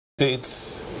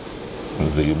states,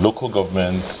 the local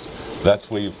governments,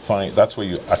 that's where you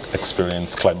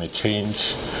experience climate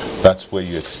change, that's where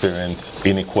you experience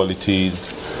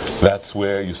inequalities, that's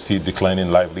where you see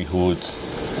declining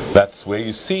livelihoods, that's where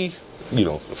you see,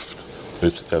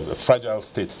 it's a fragile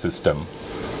state system,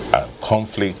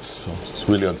 conflicts. It's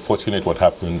really unfortunate what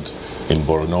happened in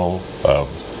Borno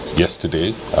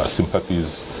yesterday.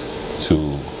 Sympathies to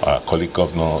our colleague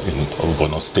governor in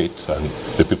Borno State and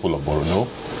the people of Borno.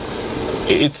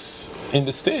 It's in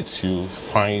the states you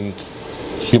find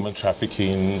human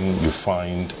trafficking, you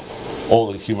find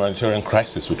all the humanitarian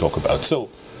crisis we talk about. So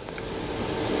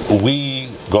we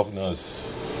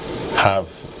governors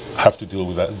have to deal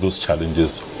with those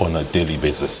challenges on a daily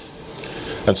basis.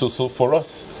 And so for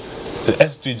us, the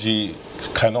SDG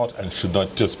cannot and should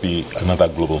not just be another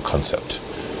global concept.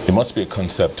 It must be a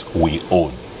concept we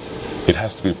own. It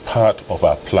has to be part of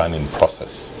our planning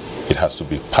process. It has to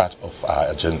be part of our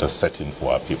agenda setting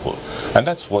for our people. And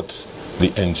that's what the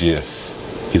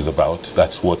NGF is about.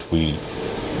 That's what we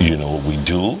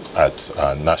do at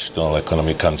our National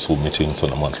Economic Council meetings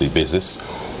on a monthly basis,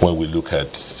 where we look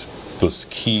at those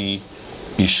key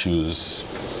issues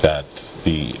that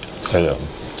the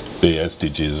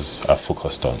SDGs are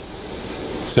focused on.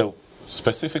 So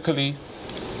specifically,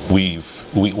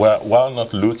 while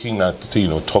not looking at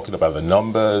talking about the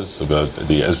numbers, about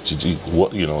the SDG,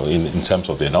 in terms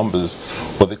of their numbers,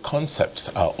 but the concepts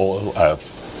are all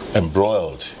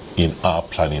embroiled in our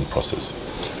planning process.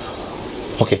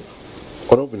 Okay,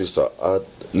 Honourable Minister,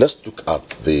 let's look at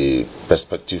the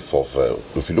perspective of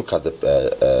if you look at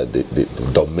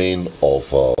the domain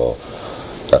of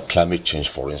climate change,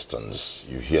 for instance.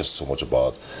 You hear so much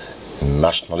about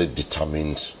nationally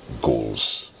determined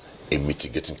goals in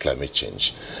mitigating climate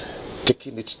change.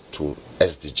 Taking it to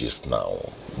SDGs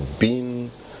now, being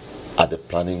at the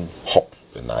planning hub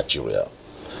in Nigeria,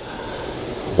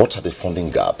 what are the funding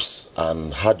gaps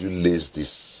and how do you lace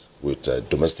this with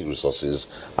domestic resources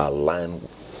aligned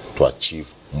to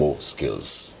achieve more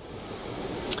skills?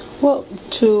 Well,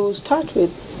 to start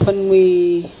with, when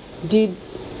we did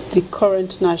the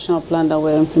current national plan that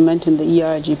we're implementing, the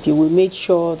ERGP, we made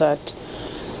sure that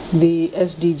the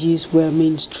SDGs were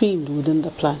mainstreamed within the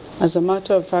plan. As a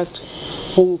matter of fact,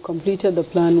 when we completed the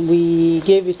plan, we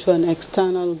gave it to an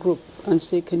external group and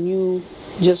said, can you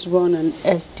just run an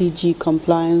SDG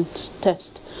compliance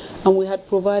test? And we had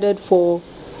provided for,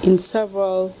 in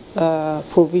several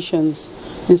provisions,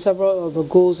 in several of the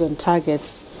goals and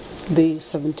targets, the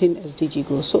 17 SDG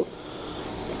goals. So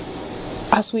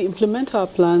as we implement our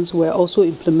plans, we're also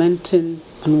implementing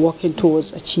and working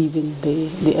towards achieving the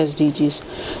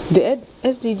SDGs. The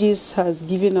SDGs has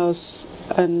given us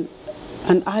an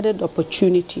added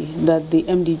opportunity that the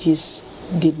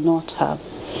MDGs did not have,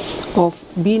 of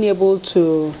being able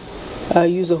to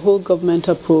use a whole government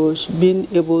approach, being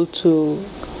able to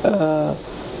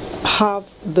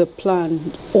have the plan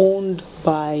owned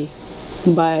by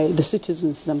the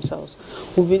citizens themselves.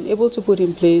 We've been able to put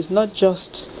in place not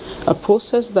just a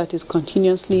process that is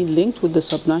continuously linked with the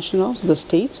subnationals, the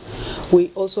states. We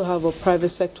also have a private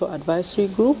sector advisory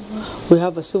group, we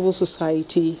have a civil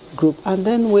society group, and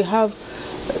then we have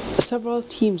several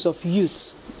teams of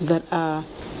youths that are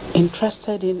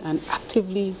interested in and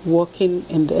actively working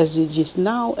in the SDGs.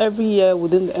 Now, every year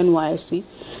within the NYSC,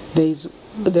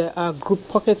 there are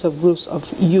pockets of groups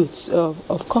of youths,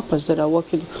 of corpus that are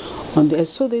working on this.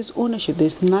 So there's ownership,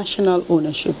 there's national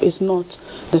ownership. It's not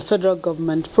the federal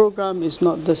government program, it's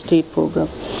not the state program.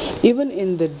 Even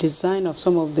in the design of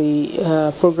some of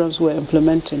the programs we're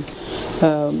implementing,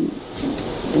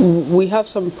 we have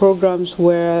some programs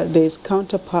where there's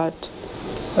counterpart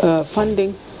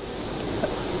funding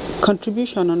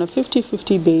contribution on a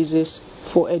 50-50 basis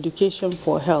for education,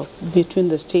 for health, between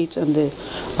the states and the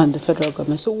federal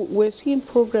government. So we're seeing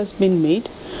progress being made,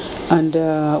 and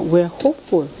we're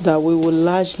hopeful that we will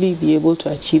largely be able to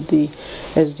achieve the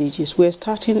SDGs. We're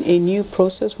starting a new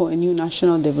process for a new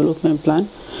national development plan.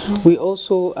 We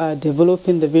also are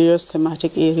developing the various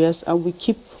thematic areas, and we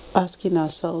keep asking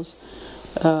ourselves,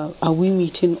 are we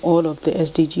meeting all of the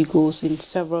SDG goals in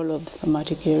several of the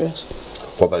thematic areas?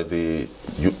 Well, like the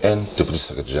UN Deputy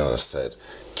Secretary General said,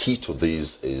 key to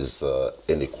this is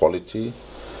inequality,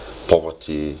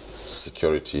 poverty,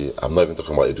 security. I'm not even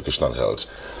talking about education and health.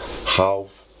 How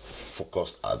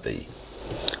focused are they?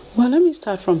 Well, let me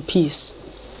start from peace.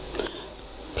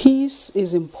 Peace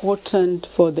is important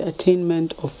for the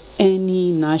attainment of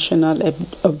any national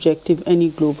objective, any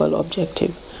global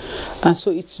objective. And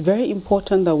so it's very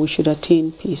important that we should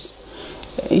attain peace.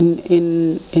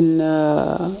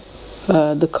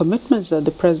 The commitments that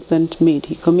the president made,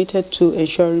 he committed to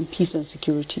ensuring peace and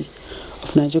security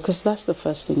of Nigeria, because that's the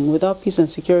first thing. Without peace and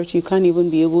security, you can't even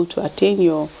be able to attain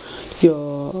your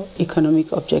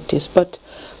economic objectives. But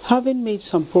having made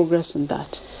some progress in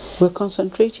that, we're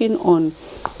concentrating on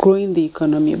growing the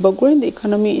economy, but growing the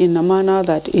economy in a manner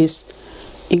that is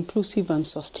inclusive and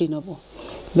sustainable.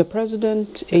 The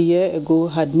president a year ago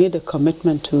had made a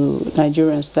commitment to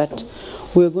Nigerians that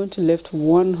we're going to lift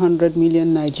 100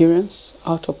 million Nigerians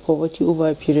out of poverty over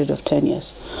a period of 10 years.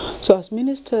 So as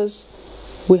ministers,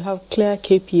 we have clear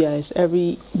KPIs.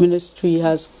 Every ministry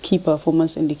has key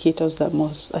performance indicators that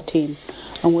must attain.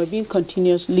 And we're being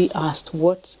continuously asked,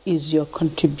 what is your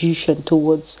contribution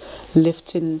towards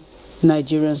lifting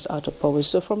Nigerians out of poverty?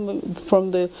 So from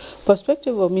the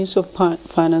perspective of Ministry of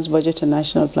Finance, Budget and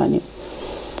National Planning,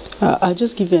 I'll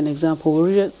just give you an example.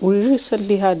 We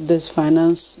recently had this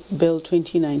Finance Bill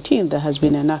 2019 that has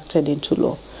been enacted into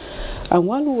law. And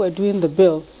while we were doing the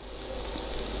bill,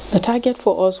 the target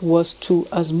for us was to,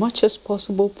 as much as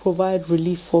possible, provide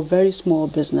relief for very small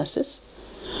businesses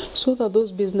so that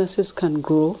those businesses can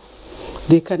grow,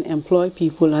 they can employ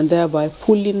people, and thereby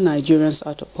pulling Nigerians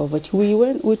out of poverty.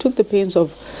 We took the pains of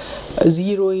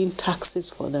zeroing taxes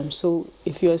for them. So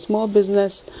if you're a small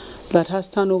business that has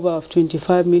turnover of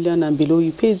 25 million and below,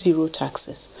 you pay 0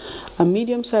 taxes. And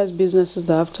medium-sized businesses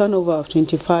that have turnover of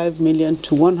 25 million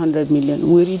to 100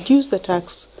 million, we reduce the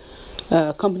tax,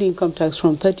 company income tax,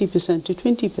 from 30% to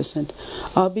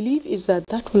 20%. Our belief is that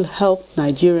that will help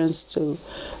Nigerians to,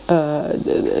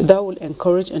 that will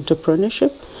encourage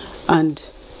entrepreneurship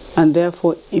and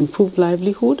therefore improve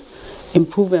livelihood,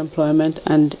 improve employment,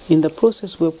 and in the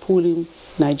process we're pulling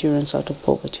Nigerians out of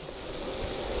poverty.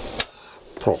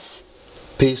 Prof,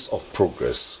 pace of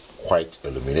progress quite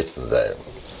illuminating there.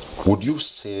 Would you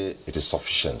say it is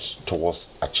sufficient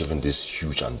towards achieving this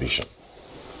huge ambition?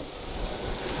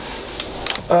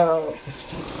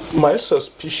 My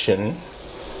suspicion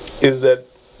is that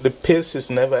the pace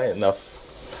is never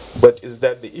enough, but is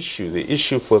that the issue? The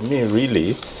issue for me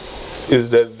really is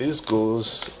that these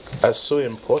goals are so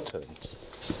important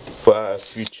for our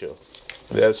future.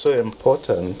 They are so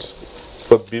important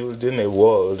for building a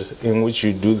world in which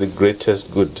you do the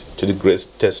greatest good to the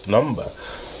greatest number.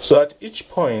 So at each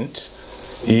point,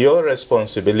 your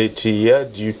responsibility, your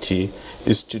duty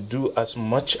is to do as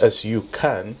much as you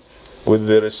can with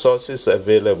the resources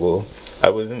available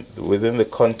within the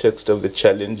context of the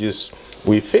challenges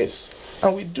we face.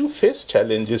 And we do face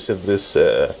challenges in this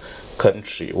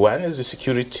country. One is the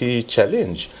security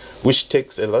challenge, which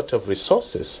takes a lot of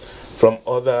resources from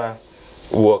other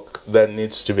work that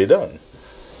needs to be done.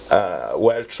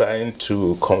 While trying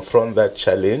to confront that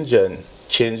challenge and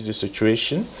change the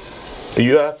situation,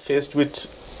 you are faced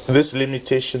with this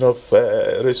limitation of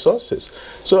resources.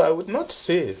 So I would not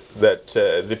say that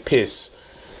the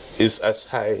pace is as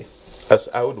high as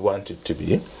I would want it to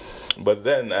be, but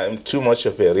then I'm too much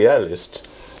of a realist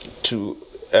to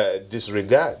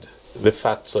disregard the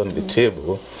facts on the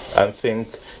table and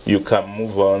think you can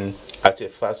move on at a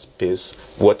fast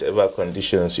pace, whatever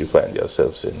conditions you find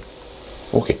yourselves in.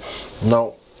 Okay,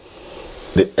 now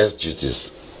the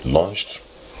SDGs launched,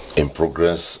 in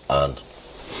progress, and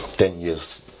 10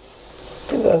 years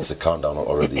is a countdown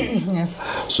already. Yes.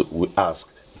 So we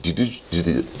ask, did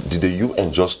the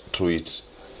UN just throw it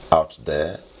out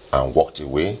there and walked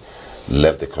away,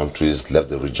 left the countries, left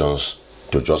the regions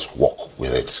to just walk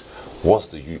with it? What's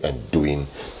the UN doing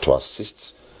to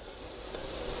assist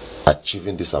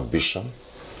achieving this ambition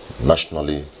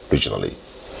nationally, regionally?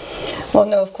 Well,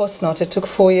 no, of course not. It took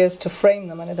 4 years to frame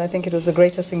them, and I think it was the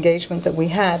greatest engagement that we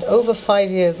had. Over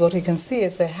 5 years, what we can see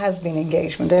is there has been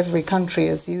engagement. Every country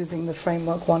is using the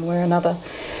framework one way or another.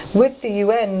 With the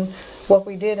UN, what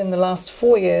we did in the last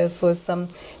 4 years was,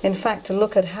 in fact, to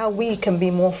look at how we can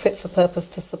be more fit for purpose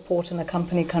to support and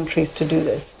accompany countries to do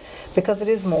this, because it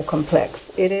is more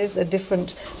complex. It is a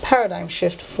different paradigm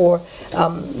shift for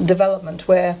development,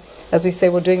 where, as we say,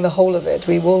 we're doing the whole of it.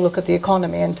 We will look at the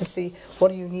economy and to see what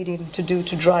are you needing to do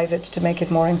to drive it, to make it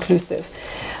more inclusive.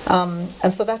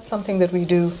 And so that's something that we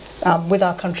do with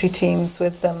our country teams,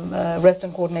 with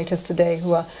resident coordinators today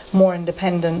who are more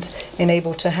independent and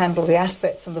able to handle the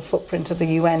assets and the footprint of the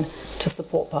UN to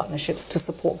support partnerships, to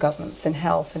support governments in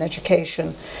health and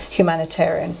education,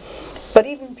 humanitarian, but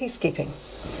even peacekeeping.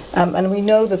 And we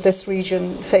know that this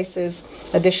region faces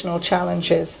additional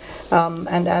challenges,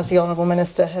 and as the Honourable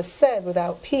Minister has said,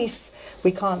 without peace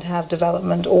we can't have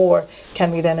development, or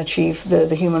can we then achieve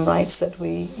the human rights that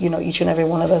we, each and every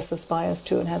one of us aspires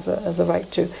to and has a right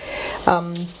to.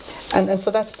 And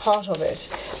so that's part of it.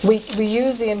 We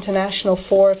use the international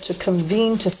fora to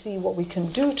convene to see what we can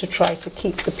do to try to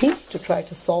keep the peace, to try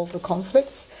to solve the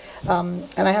conflicts. And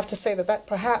I have to say that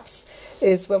perhaps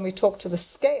is when we talk to the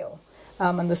scale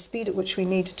and the speed at which we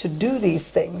need to do these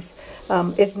things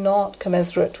is not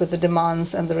commensurate with the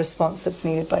demands and the response that's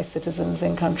needed by citizens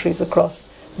in countries across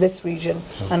this region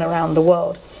and around the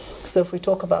world. So if we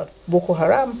talk about Boko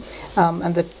Haram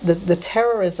and the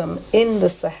terrorism in the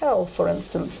Sahel, for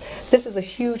instance, this is a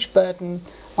huge burden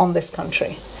on this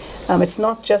country. It's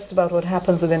not just about what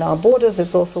happens within our borders,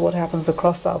 it's also what happens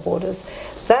across our borders.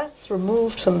 That's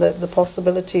removed from the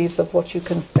possibilities of what you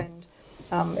can spend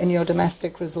in your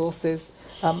domestic resources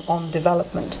on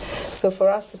development. So for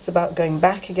us, it's about going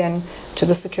back again to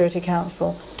the Security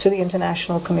Council, to the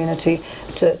international community,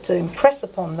 to impress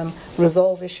upon them,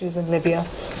 resolve issues in Libya,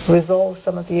 resolve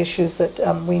some of the issues that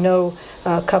we know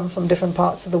come from different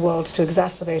parts of the world to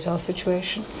exacerbate our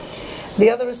situation. The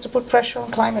other is to put pressure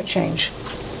on climate change.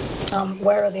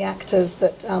 Where are the actors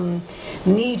that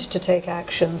need to take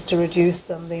actions to reduce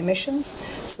the emissions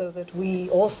so that we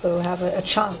also have a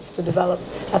chance to develop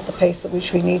at the pace at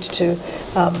which we need to,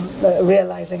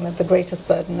 realizing that the greatest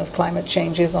burden of climate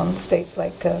change is on states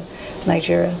like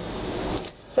Nigeria.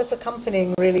 So it's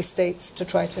accompanying really states to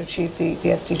try to achieve the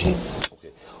SDGs. Okay.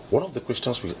 One of the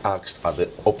questions we asked at the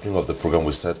opening of the program,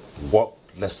 we said, what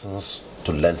lessons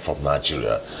to learn from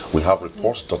Nigeria? We have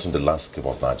reports dotting the landscape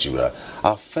of Nigeria.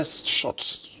 Our first shot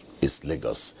is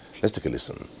Lagos. Let's take a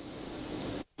listen.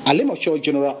 Alimosho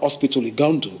General Hospital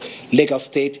Igandu, Lagos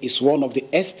State, is one of the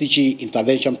SDG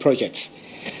intervention projects.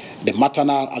 The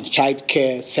Maternal and Child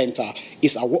Care Center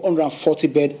is a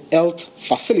 140-bed health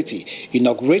facility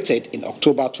inaugurated in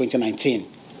October 2019.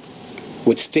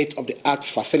 With state-of-the-art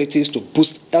facilities to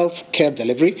boost health care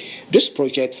delivery, this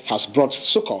project has brought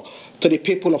succor to the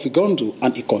people of Igandu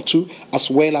and Ikontu, as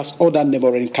well as other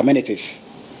neighboring communities.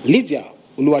 Lydia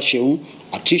Uluwaseun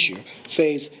Atishu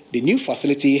says the new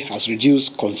facility has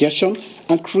reduced congestion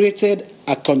and created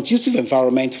a conducive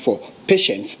environment for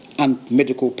patients and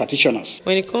medical practitioners.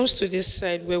 When it comes to this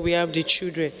side where we have the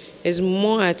children, there's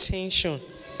more attention.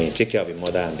 When you take care of the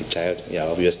mother and the child, you are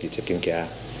obviously taking care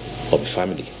of the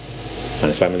family.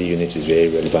 And the family unit is very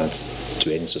relevant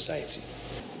to any society.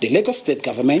 The Lagos State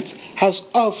government has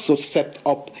also stepped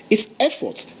up its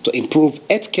efforts to improve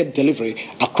healthcare delivery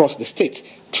across the state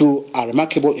through a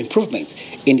remarkable improvement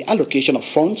in the allocation of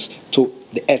funds to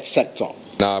the health sector.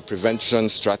 In our prevention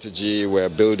strategy, we're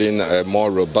building a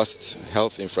more robust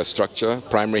health infrastructure,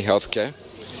 primary health care,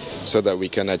 so that we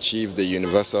can achieve the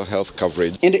universal health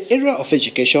coverage. In the area of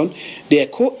education, the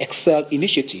Eco Excel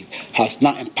initiative has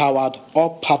now empowered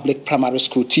all public primary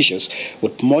school teachers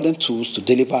with modern tools to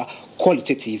deliver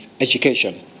qualitative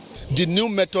education. The new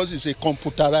method is a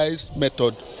computerized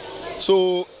method.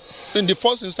 So in the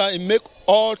first instance, it makes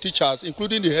all teachers,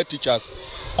 including the head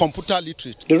teachers, computer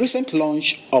literate. The recent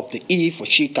launch of the E for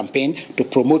She campaign to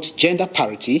promote gender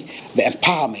parity, the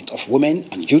empowerment of women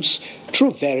and youths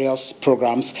through various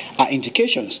programs are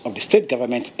indications of the state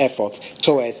government's efforts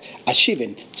towards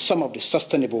achieving some of the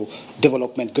sustainable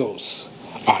development goals.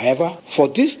 However, for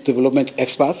these development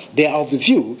experts, they are of the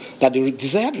view that the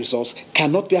desired results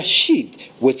cannot be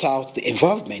achieved without the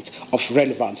involvement of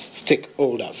relevant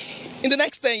stakeholders. In the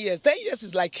next 10 years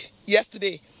is like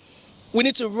yesterday. We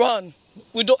need to run.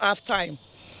 We don't have time.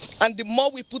 And the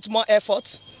more we put more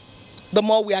effort, the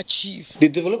more we achieve. The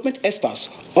development experts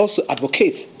also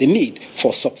advocate the need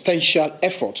for substantial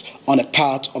effort on the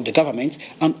part of the government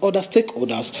and other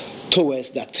stakeholders towards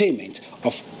the attainment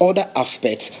of other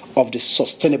aspects of the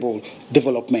sustainable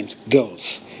development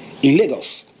goals. In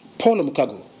Lagos, Paul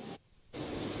Mukago.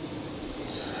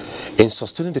 In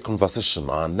sustaining the conversation,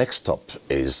 our next stop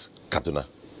is Kaduna.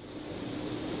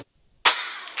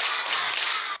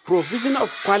 Provision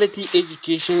of quality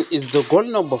education is the goal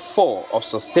number 4 of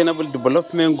Sustainable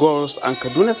Development Goals, and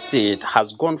Kaduna State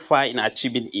has gone far in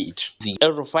achieving it. The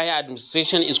El Rufai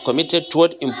administration is committed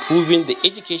toward improving the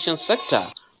education sector,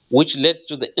 which led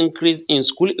to the increase in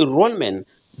school enrollment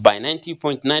by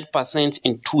 90.9%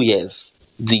 in 2 years.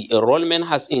 The enrollment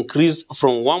has increased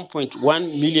from 1.1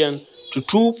 million to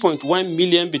 2.1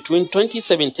 million between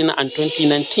 2017 and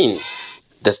 2019.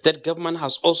 The state government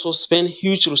has also spent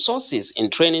huge resources in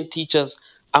training teachers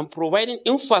and providing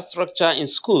infrastructure in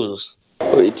schools.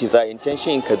 It is our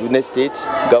intention in Kaduna State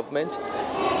government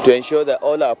to ensure that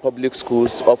all our public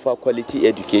schools offer quality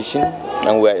education,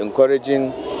 and we are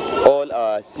encouraging all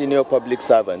our senior public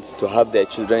servants to have their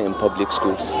children in public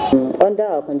schools. Under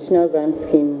our Conditional Grant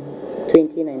Scheme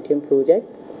 2019 project,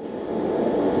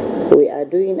 we are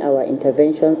doing our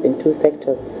interventions in 2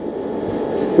 sectors,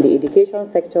 the education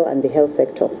sector and the health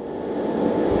sector.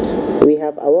 We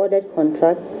have awarded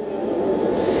contracts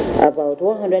about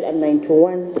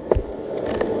 191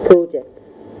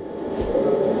 projects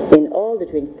in all the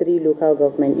 23 local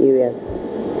government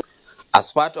areas.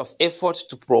 As part of efforts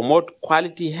to promote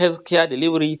quality healthcare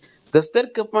delivery, the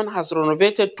state government has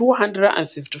renovated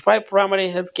 255 primary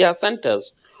healthcare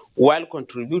centers, while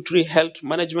Contributory Health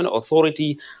Management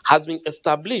Authority has been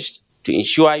established to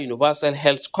ensure universal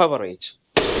health coverage.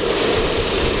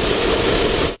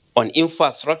 On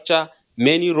infrastructure,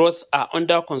 many roads are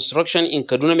under construction in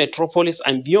Kaduna Metropolis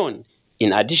and beyond,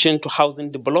 in addition to housing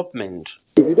development.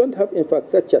 If you don't have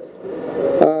infrastructure,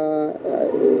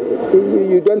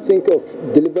 you don't think of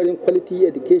delivering quality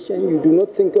education, you do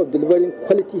not think of delivering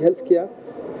quality healthcare,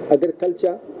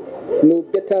 agriculture, no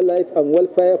better life and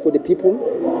welfare for the people.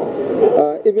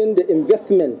 Even the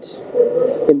investment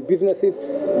in businesses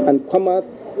and commerce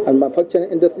and manufacturing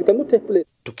industry cannot take place.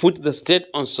 To put the state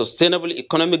on sustainable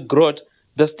economic growth,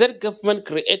 the state government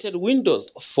created windows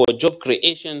for job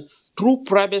creation through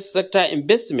private sector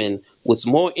investment, with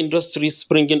more industries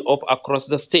springing up across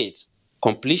the state.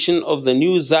 Completion of the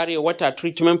new Zaria water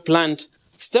treatment plant,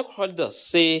 stakeholders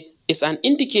say, is an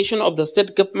indication of the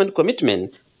state government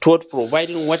commitment toward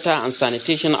providing water and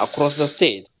sanitation across the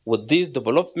state. With this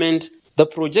development, the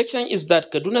projection is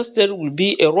that Kaduna State will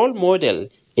be a role model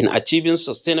in achieving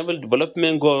sustainable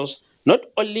development goals, not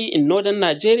only in northern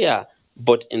Nigeria,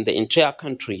 but in the entire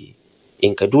country.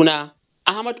 In Kaduna,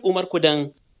 Ahmad Umar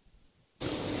Kudang.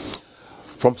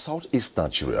 From southeast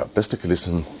Nigeria, let's take a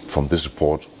listen from this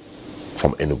report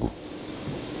from Enugu.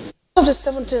 Of the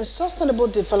 17 Sustainable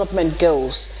Development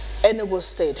Goals, Enugu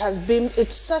State has beamed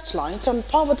its searchlight on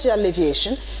poverty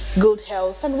alleviation, good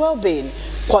health and well-being,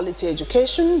 quality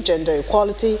education, gender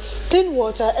equality, clean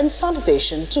water and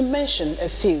sanitation, to mention a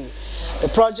few. The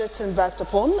projects embarked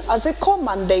upon as a core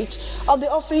mandate of the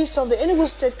Office of the Enugu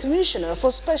State Commissioner for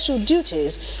Special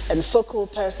Duties and Focal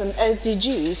Person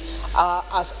SDGs are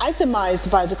as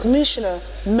itemized by the Commissioner,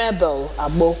 Mabel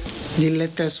Abo. The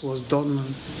latest was done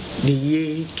the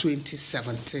year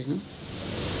 2017,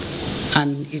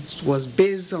 and it was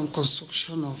based on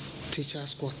construction of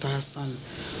teachers' quarters and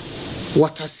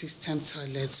water system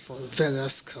toilets for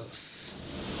various schools.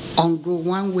 On Go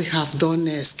 1, we have done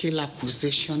a skill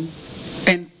acquisition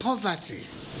and poverty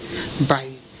by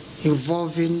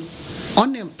involving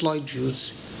unemployed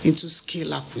youths into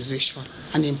skill acquisition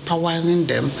and empowering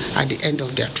them at the end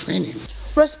of their training.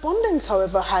 Respondents,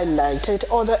 however, highlighted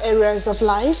other areas of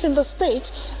life in the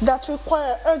state that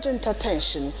require urgent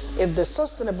attention if the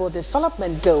Sustainable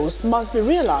Development Goals must be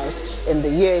realized in the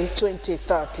year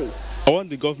 2030. I want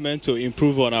the government to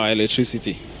improve on our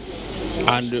electricity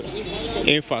and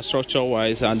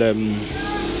infrastructure-wise, and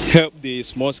help the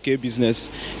small-scale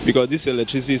business, because this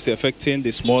electricity is affecting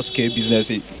the small-scale business.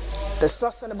 The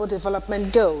Sustainable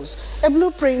Development Goals, a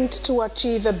blueprint to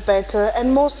achieve a better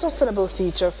and more sustainable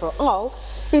future for all,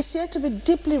 is yet to be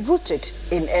deeply rooted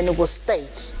in Enugu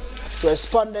State.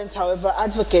 Respondents, however,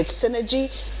 advocate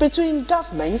synergy between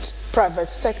government,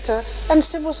 private sector, and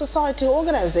civil society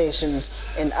organizations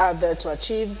in order to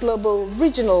achieve global,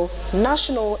 regional,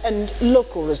 national, and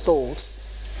local results.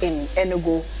 In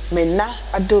Enugu, Mena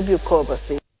Adobe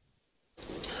Kobasi.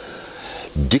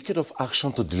 Decade of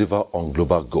action to deliver on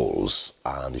global goals,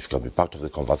 and if you can be part of the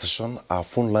conversation, our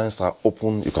phone lines are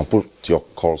open. You can put your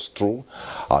calls through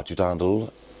our Twitter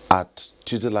handle at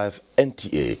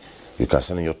TuesdayLiveNTA. You can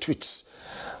send in your tweets.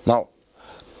 Now,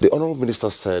 the Honorable Minister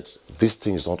said this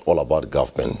thing is not all about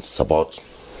government. It's about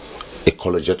a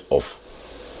collegiate of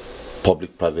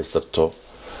public-private sector.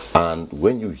 And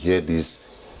when you hear these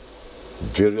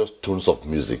various tones of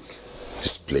music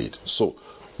displayed, so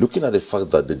looking at the fact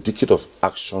that the decade of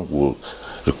action will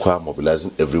require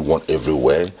mobilizing everyone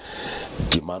everywhere,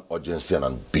 demand urgency and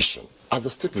ambition at the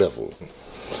state level,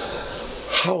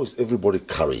 how is everybody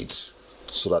carried?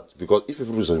 So that, because if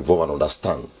everybody is involved and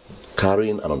understand,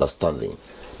 carrying and understanding,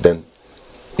 then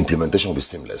implementation will be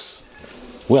seamless.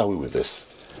 Where are we with this?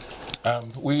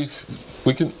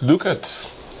 We can look at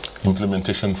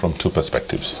implementation from two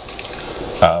perspectives.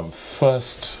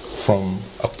 First, from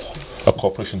a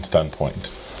cooperation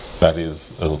standpoint, that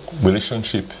is a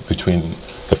relationship between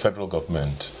the federal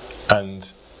government and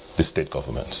the state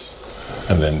governments,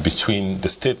 and then between the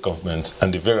state governments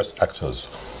and the various actors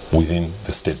within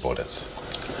the state borders.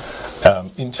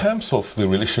 In terms of the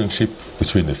relationship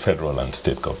between the federal and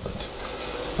state governments,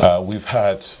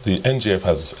 the NGF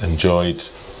has enjoyed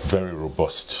very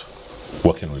robust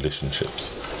working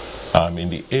relationships. In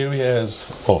the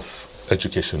areas of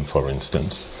education, for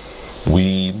instance,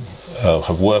 we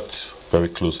have worked very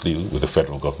closely with the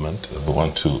federal government. We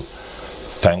want to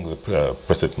thank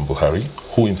President Buhari,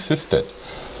 who insisted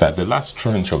that the last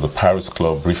tranche of the Paris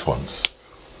Club refunds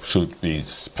should be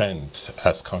spent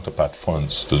as counterpart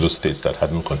funds to those states that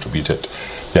hadn't contributed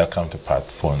their counterpart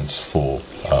funds for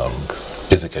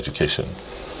basic education.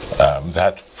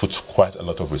 That puts quite a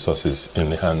lot of resources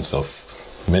in the hands of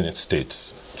many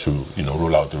states to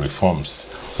roll out the reforms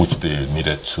which they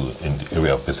needed to in the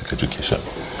area of basic education.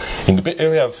 In the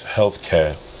area of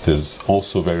healthcare, there's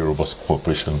also very robust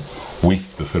cooperation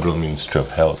with the Federal Ministry of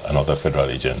Health and other federal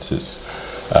agencies.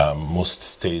 Most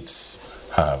states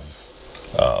have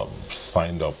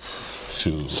signed up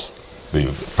to the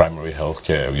primary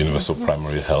healthcare, universal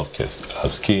primary healthcare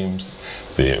schemes.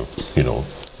 They're,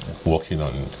 working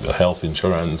on the health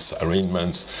insurance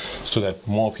arrangements so that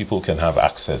more people can have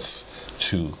access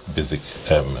to basic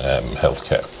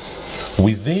healthcare.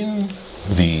 Within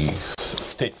the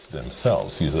states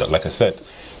themselves, like I said,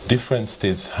 different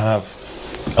states have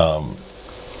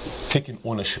taken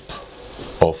ownership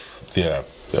of their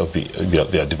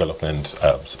development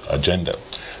agenda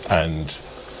and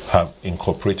have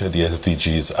incorporated the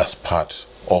SDGs as part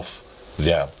of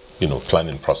their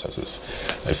planning processes.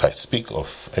 If I speak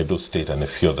of Edo State and a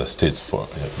few other states, for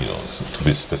to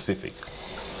be specific,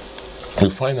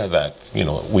 we find that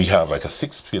we have like a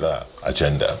 6-pillar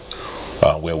agenda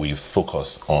where we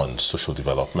focus on social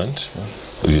development,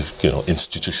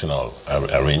 institutional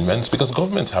arrangements, because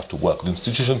governments have to work, the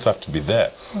institutions have to be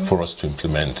there for us to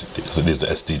implement these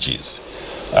SDGs.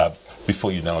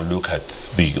 Before you now look at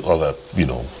the other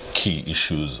key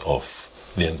issues of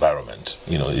the environment,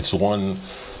 it's one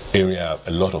area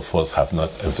a lot of us have not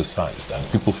emphasized, and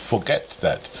people forget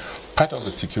that part of the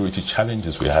security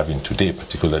challenges we're having today,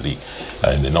 particularly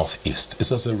in the Northeast,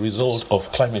 is as a result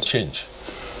of climate change.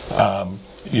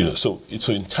 So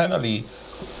internally,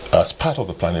 as part of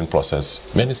the planning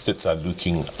process, many states are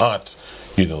looking at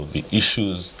the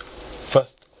issues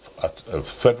first at a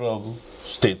federal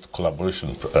state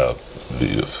collaboration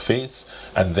phase,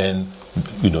 and then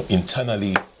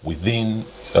internally within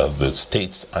the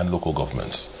states and local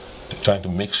governments, trying to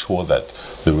make sure that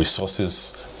the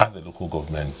resources at the local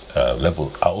government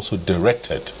level are also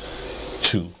directed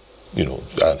to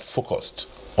and focused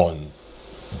on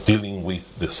dealing with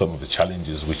some of the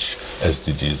challenges which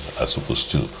SDGs are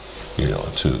supposed to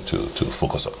to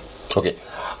focus on. Okay,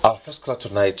 our first caller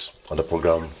tonight on the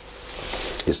program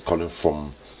is calling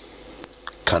from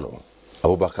Kano,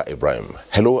 Abubakar Ibrahim.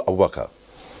 Hello, Abubakar.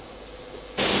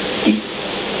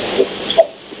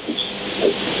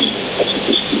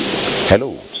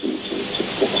 Hello.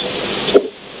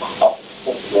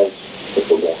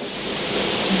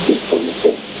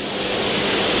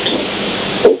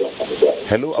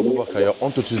 Hello, Abubakar. You're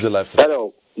on to Tuesday Live today.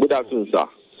 Hello. Good afternoon, sir.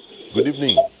 Good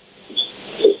evening.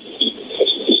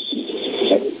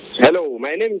 Hello.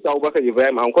 My name is Abubakar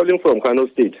Ibrahim. I'm calling from Kano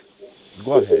State.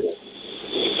 Go ahead.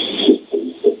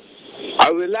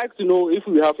 I would like to know if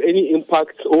we have any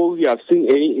impact or we have seen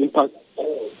any impact.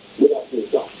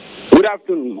 Good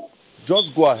afternoon.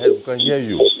 Just go ahead. We can hear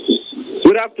you.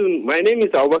 Good afternoon. My name is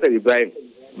Abubakar Ibrahim.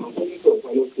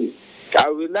 I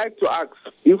would like to ask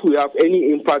if we have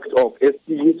any impact of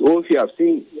SDGs or if we have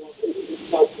seen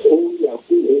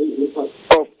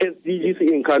of SDGs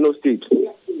in Kano State.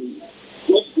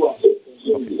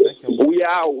 Okay, thank you. We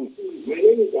are. My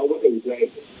name is Abubakar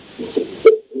Ibrahim.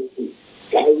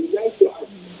 I would like to ask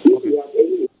if we have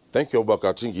any. Thank you, Abubakar.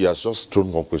 I think he has just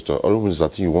thrown one question. I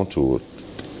think you want to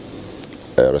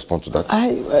respond to that.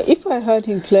 If I heard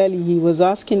him clearly, he was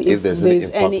asking if there's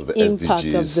any impact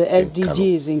of the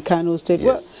SDGs in Kano State.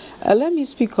 Yes. Well, let me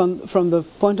speak from the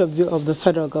point of view of the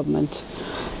federal government.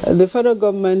 The federal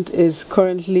government has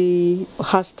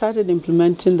started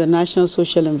implementing the National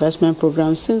Social Investment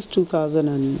Program since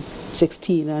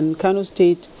 2016, and Kano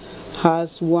State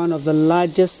has one of the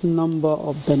largest number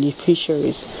of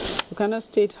beneficiaries. Kano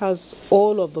State has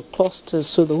all of the clusters,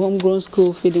 so the homegrown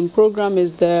school feeding program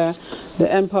is there, the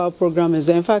Empower program is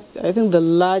there. In fact, I think the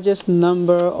largest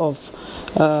number of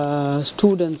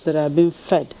students that are being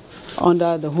fed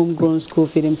under the homegrown school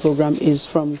feeding program is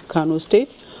from Kano State.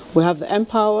 We have the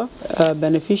Empower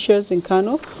beneficiaries in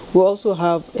Kano. We also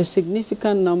have a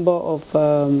significant number of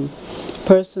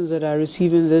persons that are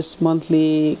receiving this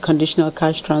monthly conditional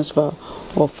cash transfer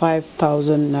of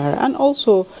 5,000 naira, and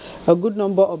also a good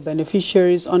number of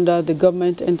beneficiaries under the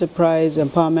Government Enterprise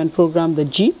Empowerment Program, the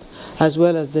JEEP, as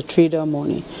well as the trader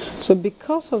money. So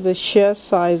because of the sheer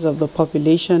size of the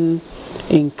population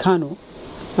in Kano,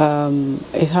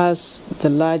 it has the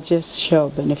largest share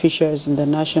of beneficiaries in the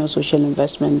National Social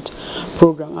Investment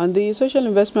Program. And the Social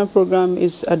Investment Program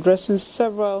is addressing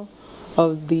several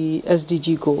of the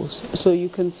SDG goals. So you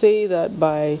can say that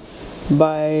by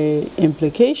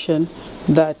implication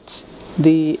that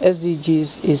the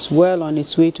SDGs is well on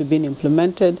its way to being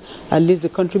implemented, at least the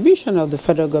contribution of the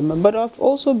federal government. But I've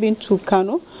also been to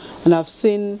Kano, and I've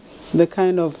seen the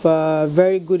kind of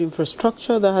very good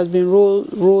infrastructure that has been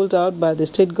rolled out by the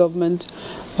state government,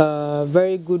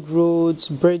 very good roads,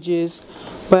 bridges.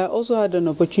 But I also had an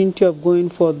opportunity of going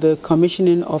for the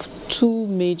commissioning of 2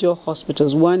 major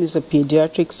hospitals. One is a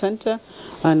pediatric center,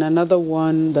 and another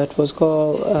one that was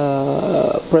called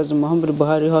President Muhammad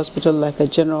Buhari Hospital, like a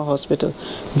general hospital.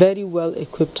 Very well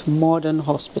equipped, modern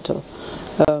hospital.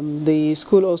 The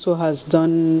school also has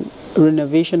done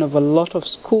renovation of a lot of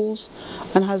schools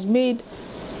and has made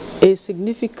a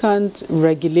significant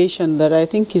regulation that I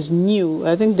think is new.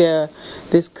 I think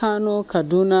there's Kano,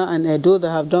 Kaduna, and Edo that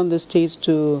have done this stage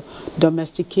to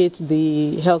domesticate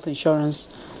the health insurance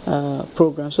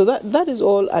program. So that is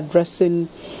all addressing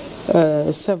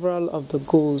several of the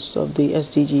goals of the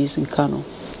SDGs in Kano.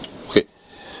 Okay.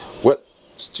 Well,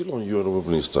 still on you, Honorable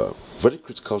Minister, very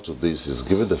critical to this is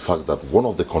given the fact that one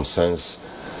of the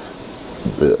concerns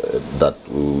that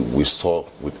we saw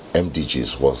with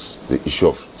MDGs was the issue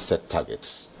of set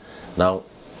targets. Now,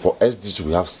 for SDGs,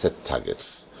 we have set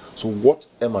targets. So what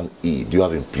M&E do you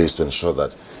have in place to ensure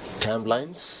that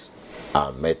timelines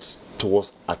are met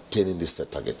towards attaining these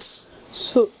set targets?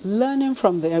 So, learning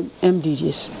from the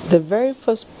MDGs, the very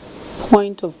first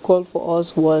point of call for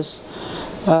us was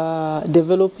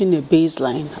developing a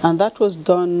baseline, and that was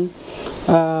done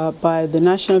by the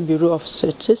National Bureau of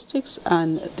Statistics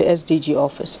and the SDG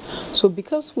office. So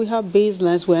because we have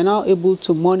baselines, we are now able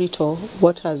to monitor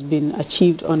what has been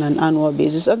achieved on an annual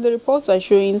basis, and the reports are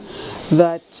showing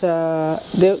that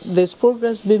there's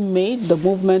progress being made. The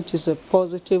movement is a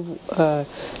positive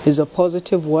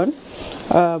one.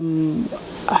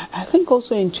 I think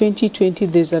also in 2020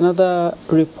 there's another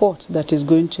report that is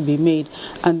going to be made,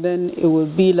 and then it will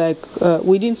be like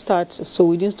we didn't start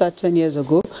 10 years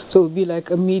ago, so it will be like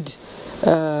a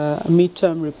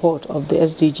midterm report of the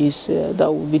SDGs that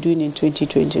we'll be doing in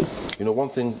 2020. You know, one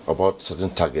thing about certain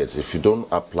targets, if you don't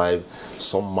apply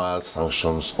some mild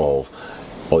sanctions or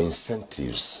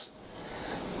incentives,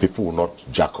 people will not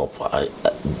jack up.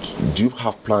 Do you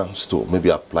have plans to maybe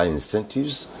apply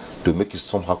incentives to make it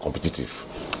somehow competitive?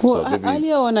 Well, so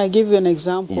earlier on I gave you an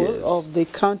example Yes. of the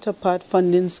counterpart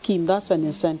funding scheme. That's an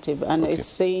incentive, and it's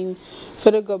saying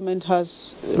federal government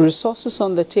has resources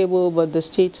on the table, but the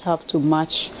states have to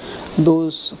match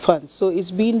those funds. So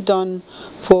it's being done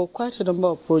for quite a number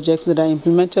of projects that are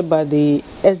implemented by the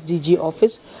SDG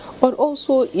office, but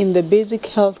also in the Basic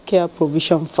Healthcare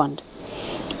Provision Fund.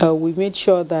 We made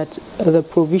sure that the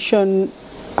provision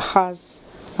has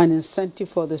an incentive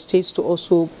for the states to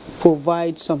also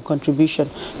provide some contribution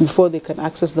before they can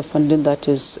access the funding that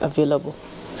is available.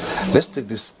 Let's take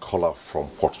this caller from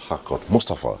Port Harcourt,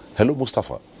 Mustafa. Hello,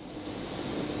 Mustafa.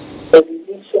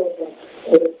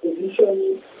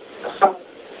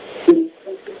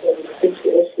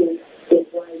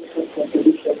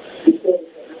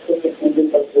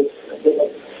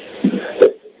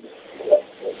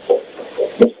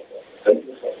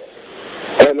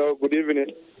 Hello, good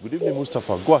evening. Good evening,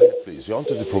 Mustafa. Go ahead, please. You're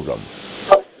onto the program.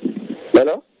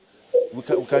 Hello? We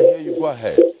can hear you. Go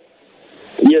ahead.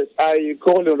 Yes, I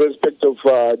call in respect of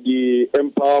the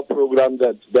Empower program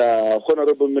that the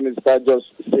Honorable Minister just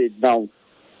said now.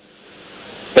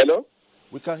 Hello?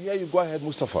 We can hear you. Go ahead,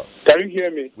 Mustafa. Can you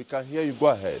hear me? We can hear you. Go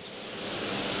ahead.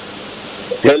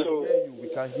 Hello? We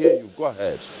can hear you. Go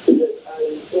ahead.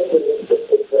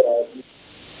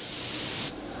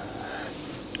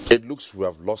 It looks we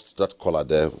have lost that caller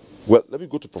there. Well, let me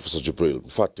go to Professor Jibril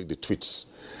before I take the tweets.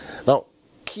 Now,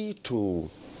 key to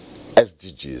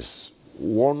SDGs,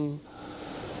 one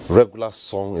regular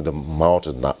song in the mouth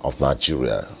of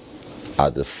Nigeria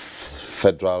at the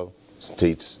federal,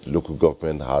 state, local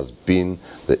government has been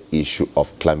the issue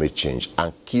of climate change.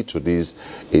 And key to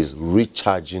this is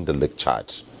recharging the Lake Chad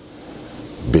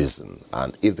basin.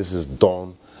 And if this is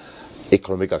done,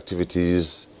 economic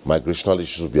activities, migrational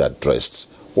issues will be addressed.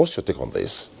 What's your take on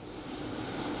this?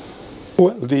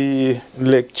 Well, the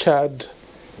Lake Chad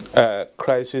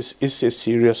crisis is a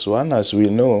serious one. As we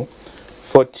know,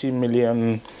 40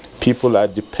 million people are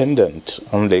dependent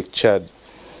on Lake Chad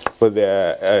for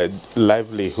their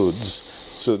livelihoods.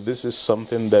 So this is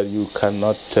something that you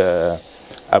cannot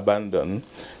abandon.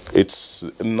 It's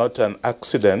not an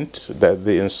accident that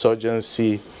the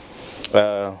insurgency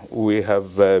we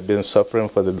have been suffering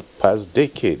for the past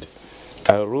decade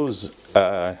arose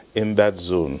in that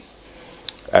zone.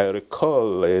 I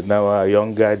recall in our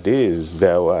younger days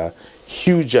there were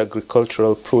huge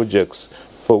agricultural projects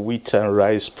for wheat and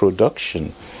rice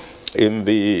production in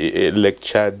the Lake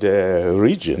Chad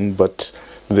region, but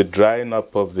the drying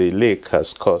up of the lake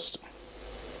has caused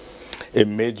a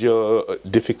major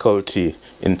difficulty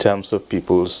in terms of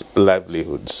people's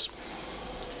livelihoods.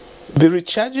 The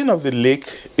recharging of the lake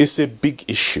is a big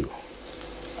issue.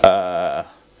 I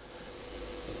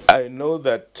know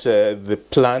that the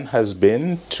plan has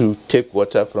been to take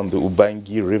water from the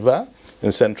Ubangi River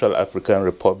in Central African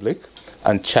Republic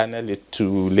and channel it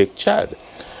to Lake Chad.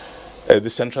 The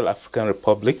Central African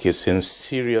Republic is in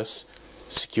serious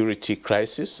security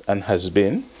crisis and has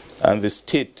been, and the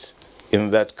state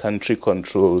in that country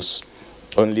controls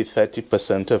only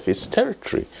 30% of its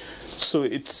territory. So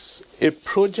it's a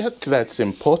project that's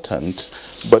important,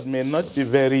 but may not be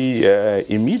very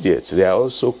immediate. There are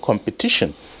also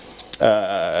competition.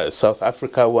 South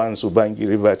Africa wants Ubangi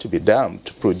River to be dammed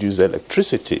to produce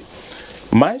electricity.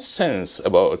 My sense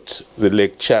about the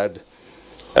Lake Chad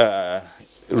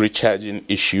recharging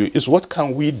issue is, what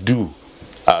can we do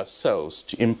ourselves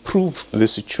to improve the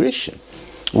situation?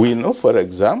 We know, for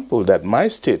example, that my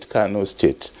state, Kano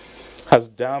State, has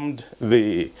dammed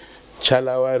the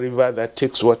Chalawa River that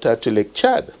takes water to Lake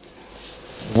Chad.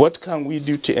 What can we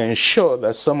do to ensure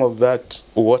that some of that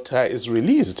water is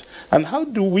released? And how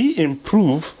do we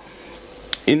improve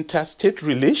interstate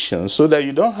relations so that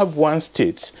you don't have one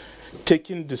state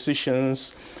taking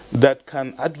decisions that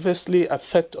can adversely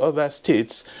affect other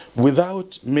states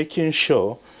without making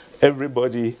sure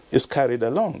everybody is carried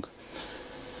along?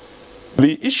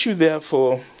 The issue,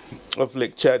 therefore, of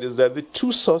Lake Chad is that the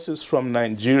two sources from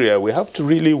Nigeria, we have to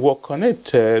really work on it.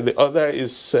 The other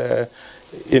is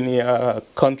in your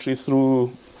country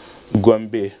through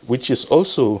Gombe, which is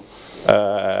also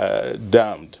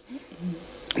dammed.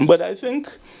 But I think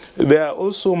there are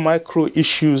also micro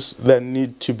issues that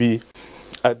need to be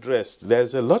addressed.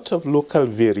 There's a lot of local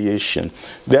variation.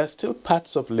 There are still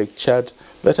parts of Lake Chad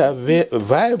that are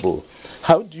viable.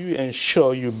 How do you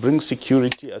ensure you bring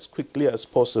security as quickly as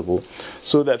possible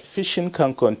so that fishing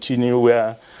can continue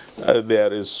where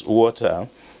there is water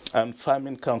and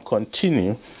farming can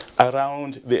continue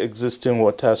around the existing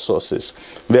water sources?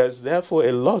 There's therefore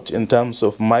a lot in terms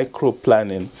of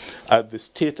micro-planning at the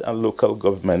state and local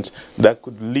government that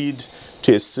could lead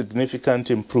to a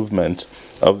significant improvement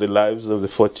of the lives of the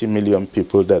 40 million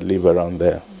people that live around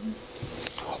there.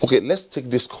 Okay, let's take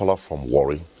this caller from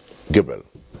Warri, Gabriel.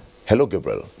 Hello,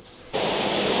 Gabriel.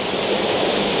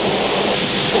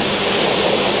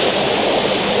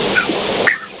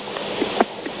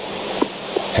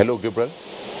 Hello, Gabriel.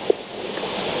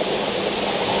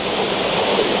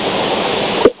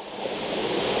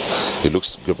 It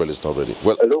looks Gabriel is not ready.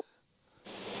 Well, hello.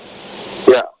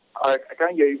 Yeah, I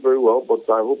can't hear you very well, but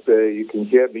I hope you can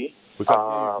hear me. We can hear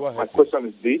you. Go ahead, my question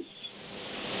is this.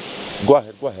 Go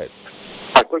ahead. Go ahead.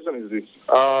 My question is this.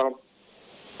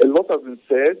 A lot has been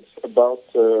said about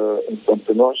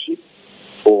entrepreneurship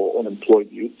for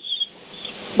unemployed youths,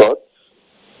 but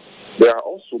there are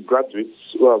also graduates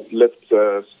who have left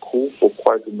school for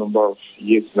quite a number of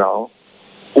years now,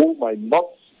 who might not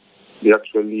be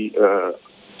actually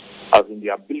having the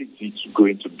ability to go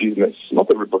into business.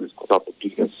 Not everybody's caught up with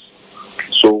business.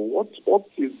 So what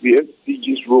is the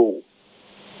SDG's role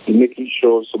in making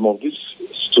sure some of these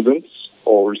students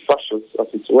or researchers, as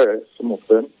it were, some of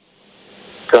them,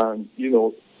 can,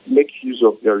 make use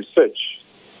of their research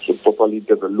to properly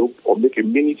develop or make a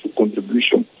meaningful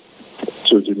contribution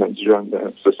to the Nigerian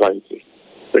society?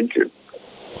 Thank you.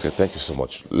 Okay, thank you so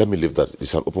much. Let me leave that.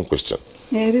 It's an open question.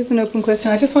 Yeah, it is an open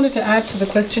question. I just wanted to add to the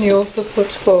question you also put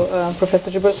for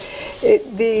Professor Jibril.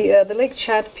 The Lake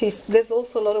Chad piece, there's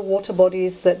also a lot of water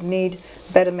bodies that need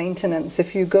better maintenance.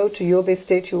 If you go to Yobe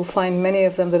State, you will find many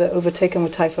of them that are overtaken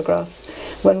with taifa grass.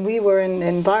 When we were in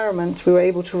environment, we were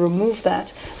able to remove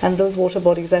that, and those water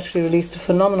bodies actually released a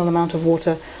phenomenal amount of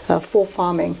water for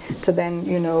farming to then,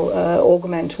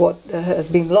 augment what has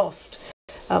been lost.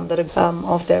 That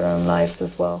are of their own lives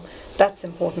as well. That's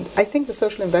important. I think the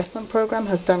social investment program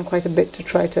has done quite a bit to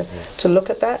try to look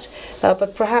at that.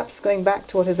 But perhaps going back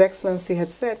to what His Excellency had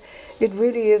said, it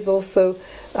really is also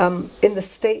in the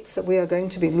states that we are going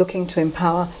to be looking to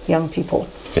empower young people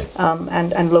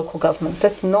and local governments.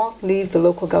 Let's not leave the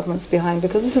local governments behind,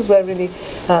 because this is where really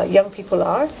young people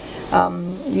are.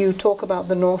 You talk about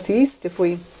the Northeast. If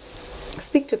we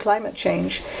speak to climate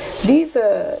change, these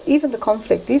are, even the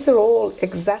conflict, these are all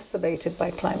exacerbated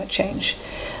by climate change.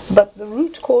 But the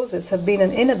root causes have been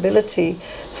an inability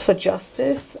for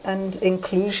justice and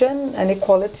inclusion and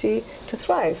equality to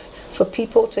thrive. for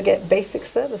people to get basic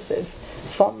services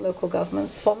from local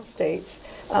governments, from states,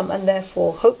 and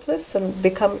therefore hopeless and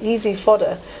become easy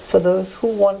fodder for those who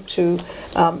want to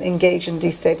engage in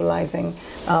destabilizing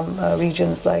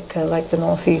regions like the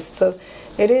Northeast. So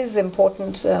it is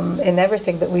important in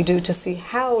everything that we do to see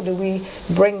how do we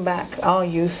bring back our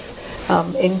youth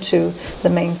into the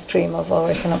mainstream of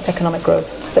our economic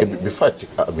growth. Before I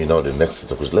take now the next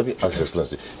set of questions, let me ask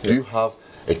Excellency, do you have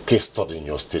a case study in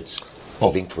your state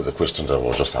linked with the question that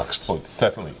was just asked? Oh,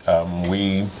 certainly.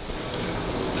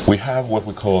 We have what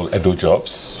we call Edo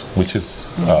Jobs, which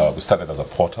is we started as a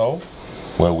portal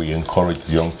where we encourage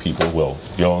young people, well,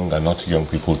 young and not young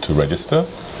people, to register,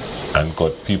 and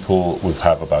got people. We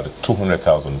have about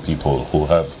 200,000 people who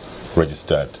have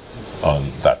registered on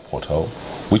that portal,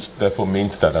 which therefore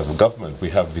means that as a government we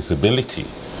have visibility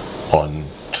on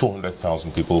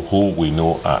 200,000 people who we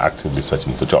know are actively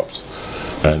searching for jobs.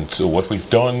 And so what we've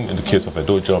done in the case of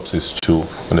Edo Jobs is to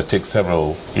undertake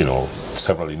several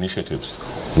initiatives.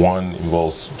 One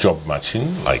involves job matching,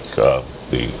 like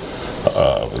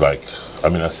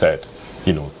Amina said,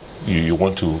 you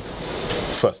want to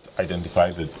first identify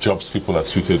the jobs people are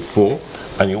suited for,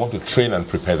 and you want to train and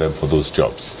prepare them for those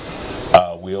jobs.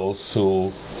 We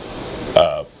also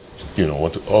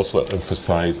want to also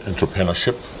emphasize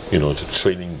entrepreneurship, to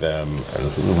training them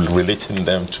and relating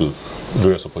them to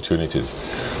various opportunities.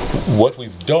 What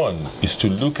we've done is to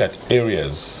look at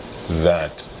areas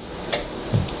that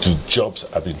the jobs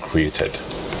are being created.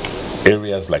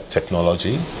 Areas like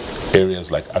technology, areas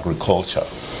like agriculture,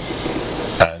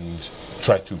 and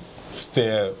try to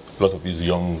steer a lot of these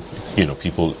young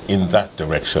people in that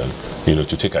direction,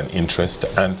 to take an interest.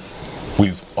 And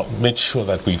we've made sure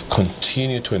that we've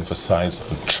continued to emphasize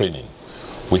on training.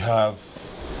 We have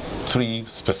 3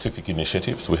 specific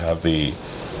initiatives. We have the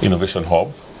Innovation Hub,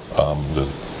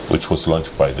 which was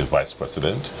launched by the Vice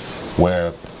President,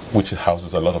 which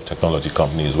houses a lot of technology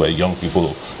companies where young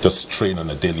people just train on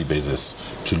a daily basis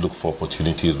to look for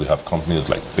opportunities. We have companies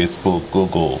like Facebook,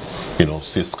 Google,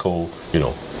 Cisco,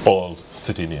 all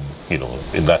sitting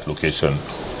in that location,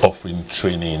 offering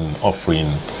training, offering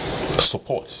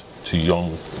support to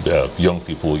young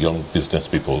people, young business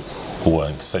people who are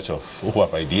in search of, who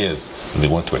have ideas and they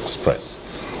want to express.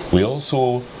 We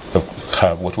also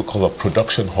have what we call a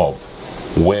production hub,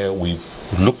 where we've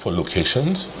looked for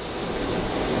locations,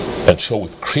 ensure we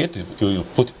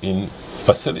put in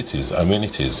facilities,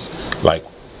 amenities like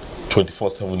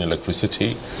 24/7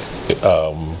 electricity,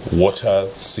 water,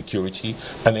 security,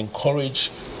 and encourage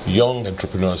young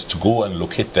entrepreneurs to go and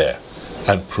locate there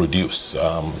and produce.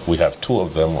 We have 2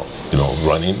 of them,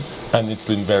 running, and it's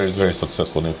been very, very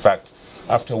successful. In fact,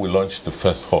 after we launched the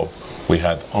first hub, we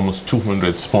had almost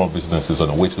 200 small businesses on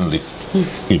a waiting list,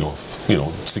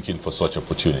 seeking for such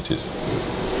opportunities.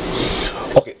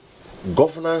 Okay,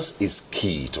 governance is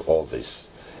key to all this.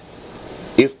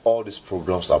 If all these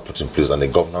programs are put in place and the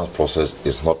governance process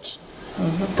is not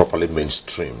properly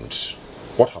mainstreamed,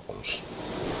 what happens?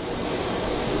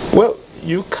 Well,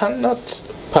 you cannot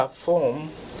perform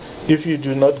if you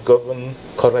do not govern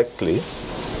correctly,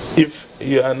 if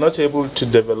you are not able to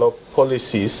develop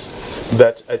policies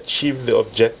that achieve the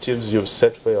objectives you've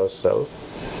set for yourself,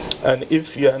 and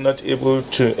if you are not able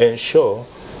to ensure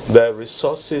that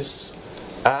resources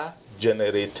are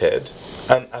generated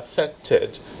and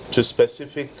affected to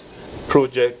specific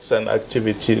projects and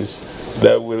activities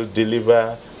that will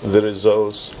deliver the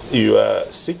results you are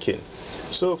seeking.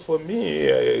 So for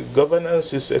me,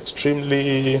 governance is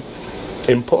extremely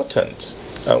important,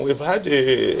 and we've had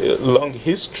a long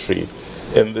history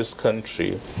in this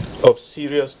country of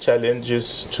serious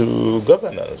challenges to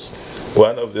governance.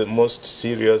 One of the most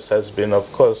serious has been, of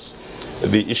course,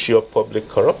 the issue of public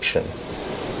corruption.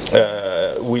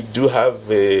 We do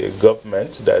have a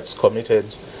government that's committed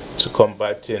to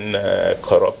combating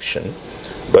corruption,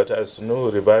 but as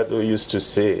Nuhu Ribado used to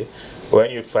say, when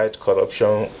you fight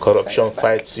corruption, corruption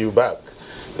fights you back.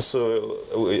 So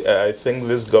I think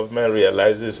this government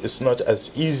realizes it's not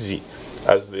as easy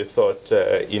as they thought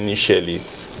initially.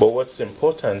 But what's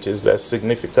important is that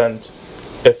significant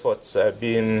efforts are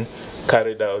being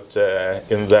carried out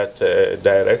in that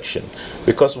direction.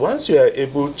 Because once you are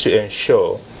able to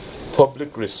ensure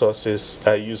public resources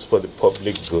are used for the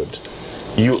public good,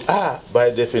 you are, by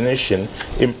definition,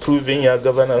 improving your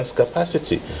governance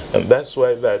capacity. And that's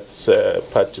why that's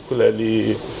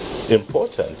particularly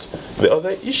important. The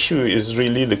other issue is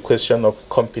really the question of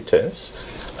competence.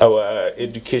 Our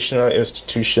educational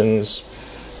institutions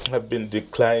have been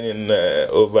declining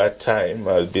over time.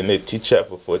 I've been a teacher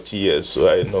for 40 years, so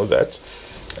I know that.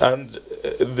 And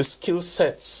the skill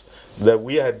sets that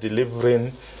we are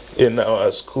delivering in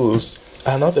our schools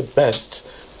are not the best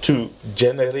to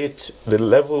generate the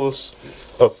levels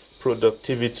of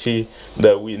productivity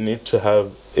that we need to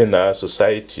have in our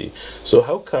society. So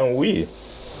how can we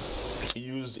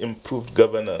use improved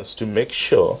governance to make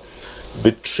sure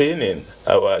the training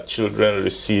our children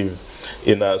receive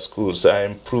in our schools are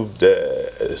improved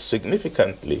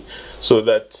significantly, so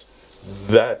that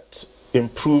that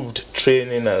improved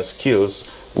training and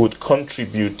skills would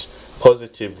contribute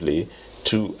positively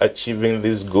to achieving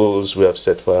these goals we have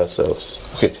set for ourselves.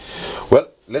 Okay, well,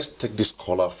 let's take this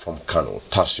caller from Kano,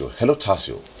 Tasio. Hello,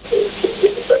 Tasio.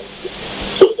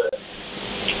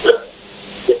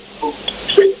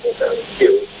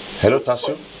 Hello,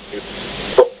 Tasio.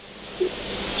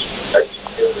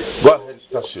 Go ahead,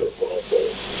 Tasio.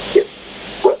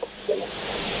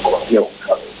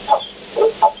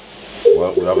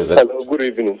 Well, we have a Hello, good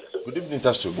evening. Good evening,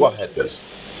 Tasio. Go ahead, please.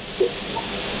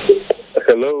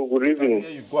 Hello, good evening. I can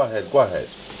hear you. Go ahead, go ahead.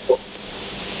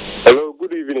 Hello,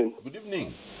 good evening. Good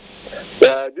evening.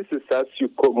 This is Sassu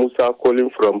Musa calling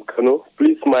from Kano.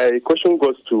 Please, my question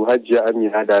goes to Hajia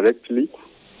Amina directly.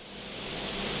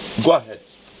 Go ahead.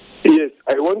 Yes,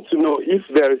 I want to know if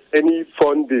there is any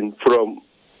funding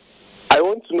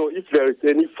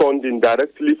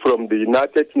directly from the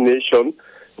United Nations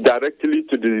directly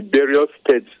to the various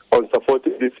states on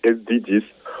supporting these SDGs,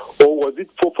 or was it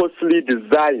purposely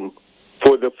designed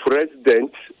for the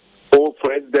president or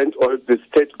the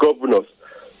state governors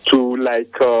to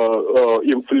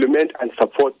implement and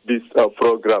support this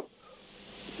program?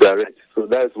 Direct. So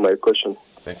that's my question.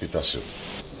 Thank you, Tasio.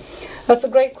 That's a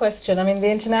great question. I mean,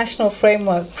 the international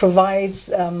framework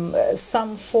provides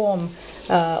some form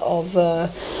of a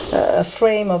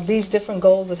frame of these different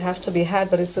goals that have to be had,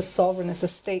 but it's a sovereign, it's a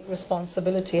state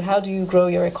responsibility. How do you grow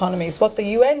your economies? What the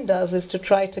UN does is to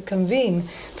try to convene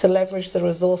to leverage the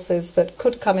resources that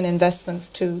could come in investments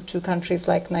to countries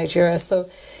like Nigeria. So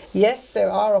yes, there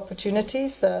are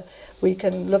opportunities. We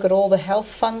can look at all the health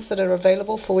funds that are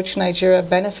available for which Nigeria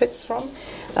benefits from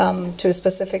to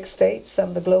specific states.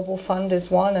 The Global Fund is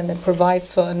one, and it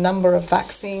provides for a number of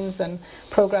vaccines and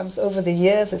programs over the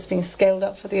years. It's being scaled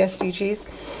up for the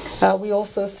SDGs. We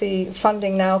also see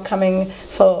funding now coming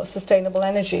for sustainable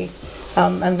energy,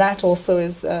 and that also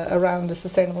is around the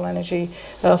sustainable energy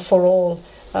for all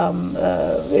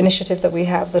initiative that we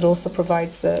have that also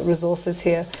provides resources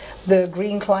here. The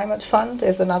Green Climate Fund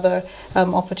is another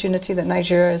opportunity that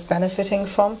Nigeria is benefiting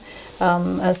from.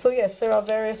 So yes, there are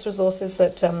various resources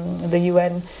that the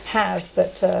UN has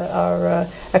that are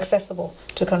accessible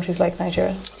to countries like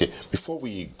Nigeria. Okay, before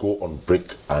we go on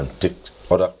break and take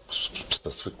other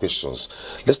specific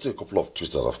questions, let's take a couple of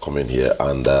tweets that have come in here,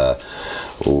 and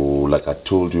like I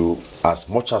told you, as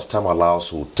much as time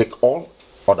allows, we'll take all.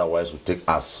 Otherwise, we'll take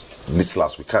as little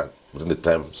as we can within the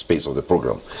time space of the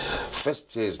program.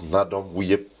 First here is Nadom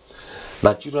Wiyep.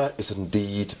 Nigeria is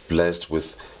indeed blessed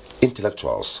with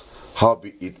intellectuals.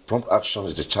 Howbeit, prompt action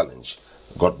is the challenge.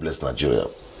 God bless Nigeria.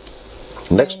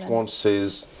 Next one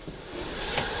says,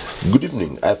 good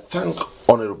evening. I thank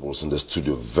honorables in the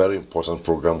studio. Very important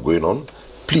program going on.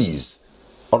 Please,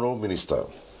 Honorable Minister,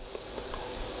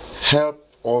 help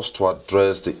us to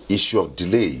address the issue of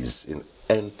delays in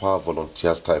N-Power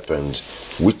volunteer stipend,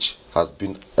 which has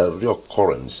been a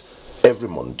reoccurrence every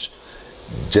month.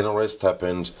 January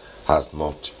stipend has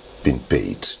not been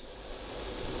paid.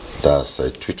 That's a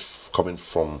tweet coming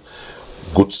from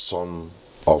Good Son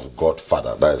of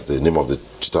Godfather. That is the name of the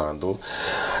Twitter handle.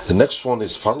 The next one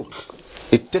is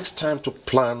Farouk. It takes time to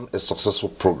plan a successful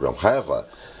program. However,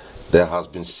 there has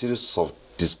been series of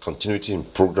discontinuity in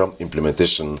program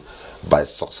implementation by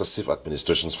successive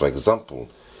administrations. For example,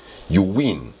 you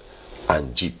win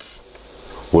and Jeep.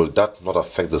 Will that not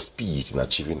affect the speed in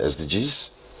achieving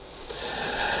SDGs?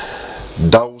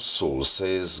 Dao Soul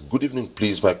says, good evening,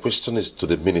 please. My question is to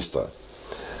the minister.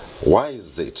 Why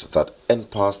is it that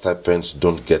N-Power stipends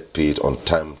don't get paid on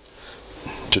time?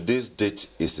 Today's date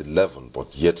is 11,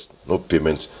 but yet no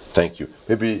payment. Thank you.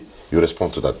 Maybe you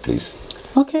respond to that, please.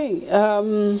 Okay.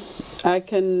 I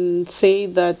can say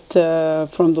that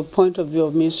from the point of view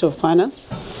of Ministry of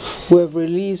Finance, we have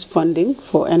released funding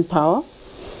for N-Power.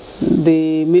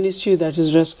 The ministry that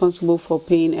is responsible for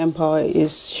paying N-Power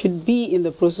should be in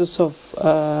the process of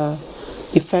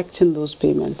effecting those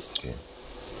payments. Okay.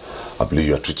 I believe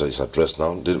your Twitter is addressed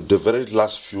now. The very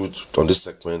last few on this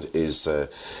segment is,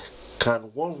 can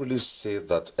one really say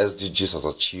that SDGs has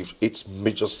achieved its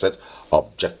major set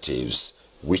objectives,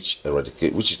 which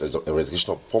is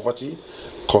eradication of poverty,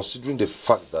 considering the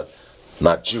fact that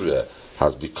Nigeria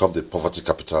has become the poverty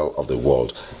capital of the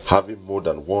world, having more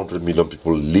than 100 million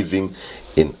people living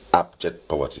in abject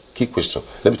poverty? Key question.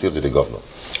 Let me take it to the governor.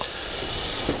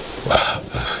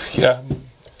 Yeah,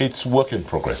 it's work in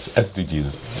progress.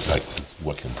 SDGs like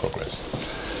work in progress.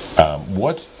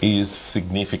 What is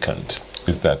significant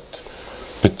is that,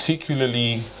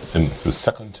 particularly in the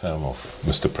second term of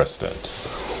Mr. President,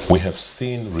 we have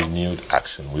seen renewed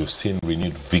action. We've seen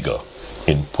renewed vigor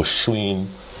in pursuing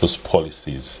those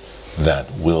policies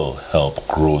that will help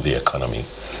grow the economy.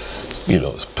 You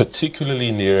know, particularly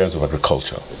in the areas of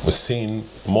agriculture. We're seeing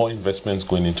more investments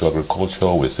going into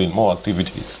agriculture. We're seeing more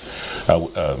activities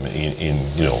in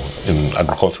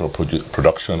agricultural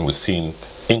production. We're seeing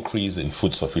increase in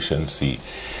food sufficiency.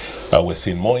 We're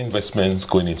seeing more investments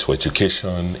going into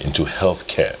education, into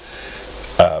healthcare.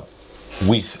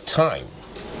 With time,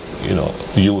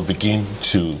 you will begin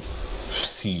to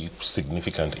see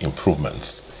significant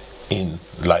improvements in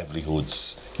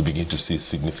livelihoods. You begin to see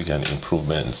significant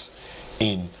improvements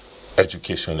in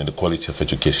education and the quality of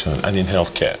education and in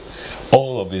healthcare.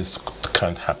 All of this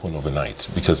can't happen overnight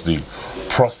because the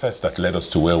process that led us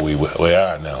to where we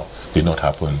are now did not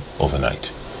happen overnight.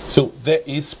 So there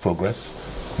is progress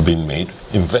being made,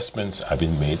 investments have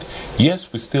been made.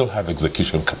 Yes, we still have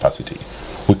execution capacity.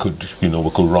 We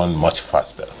could run much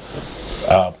faster.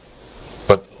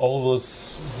 But all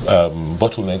those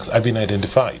bottlenecks have been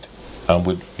identified. And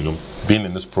being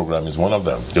in this program is one of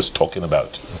them, just talking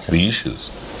about the issues.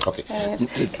 Okay.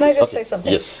 Can I just say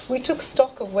something? Yes. We took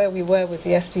stock of where we were with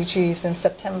the SDGs in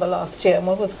September last year, and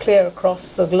what was clear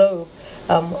across the globe,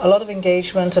 a lot of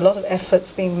engagement, a lot of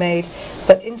efforts being made,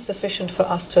 but insufficient for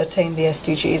us to attain the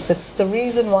SDGs. It's the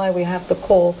reason why we have the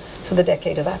call for the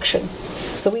Decade of Action.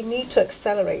 So we need to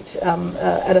accelerate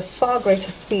at a far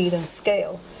greater speed and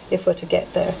scale if we're to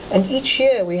get there. And each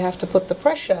year we have to put the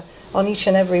pressure on each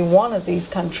and every one of these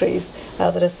countries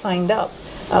that are signed up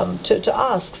to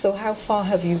ask, so how far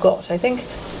have you got? I think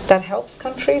that helps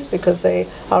countries because they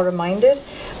are reminded.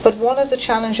 But one of the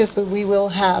challenges that we will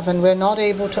have, and we're not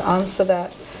able to answer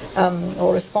that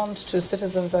or respond to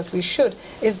citizens as we should,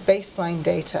 is baseline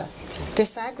data.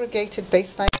 Disaggregated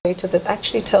baseline data that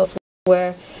actually tells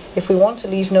where, if we want to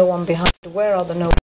leave no one behind, where are the no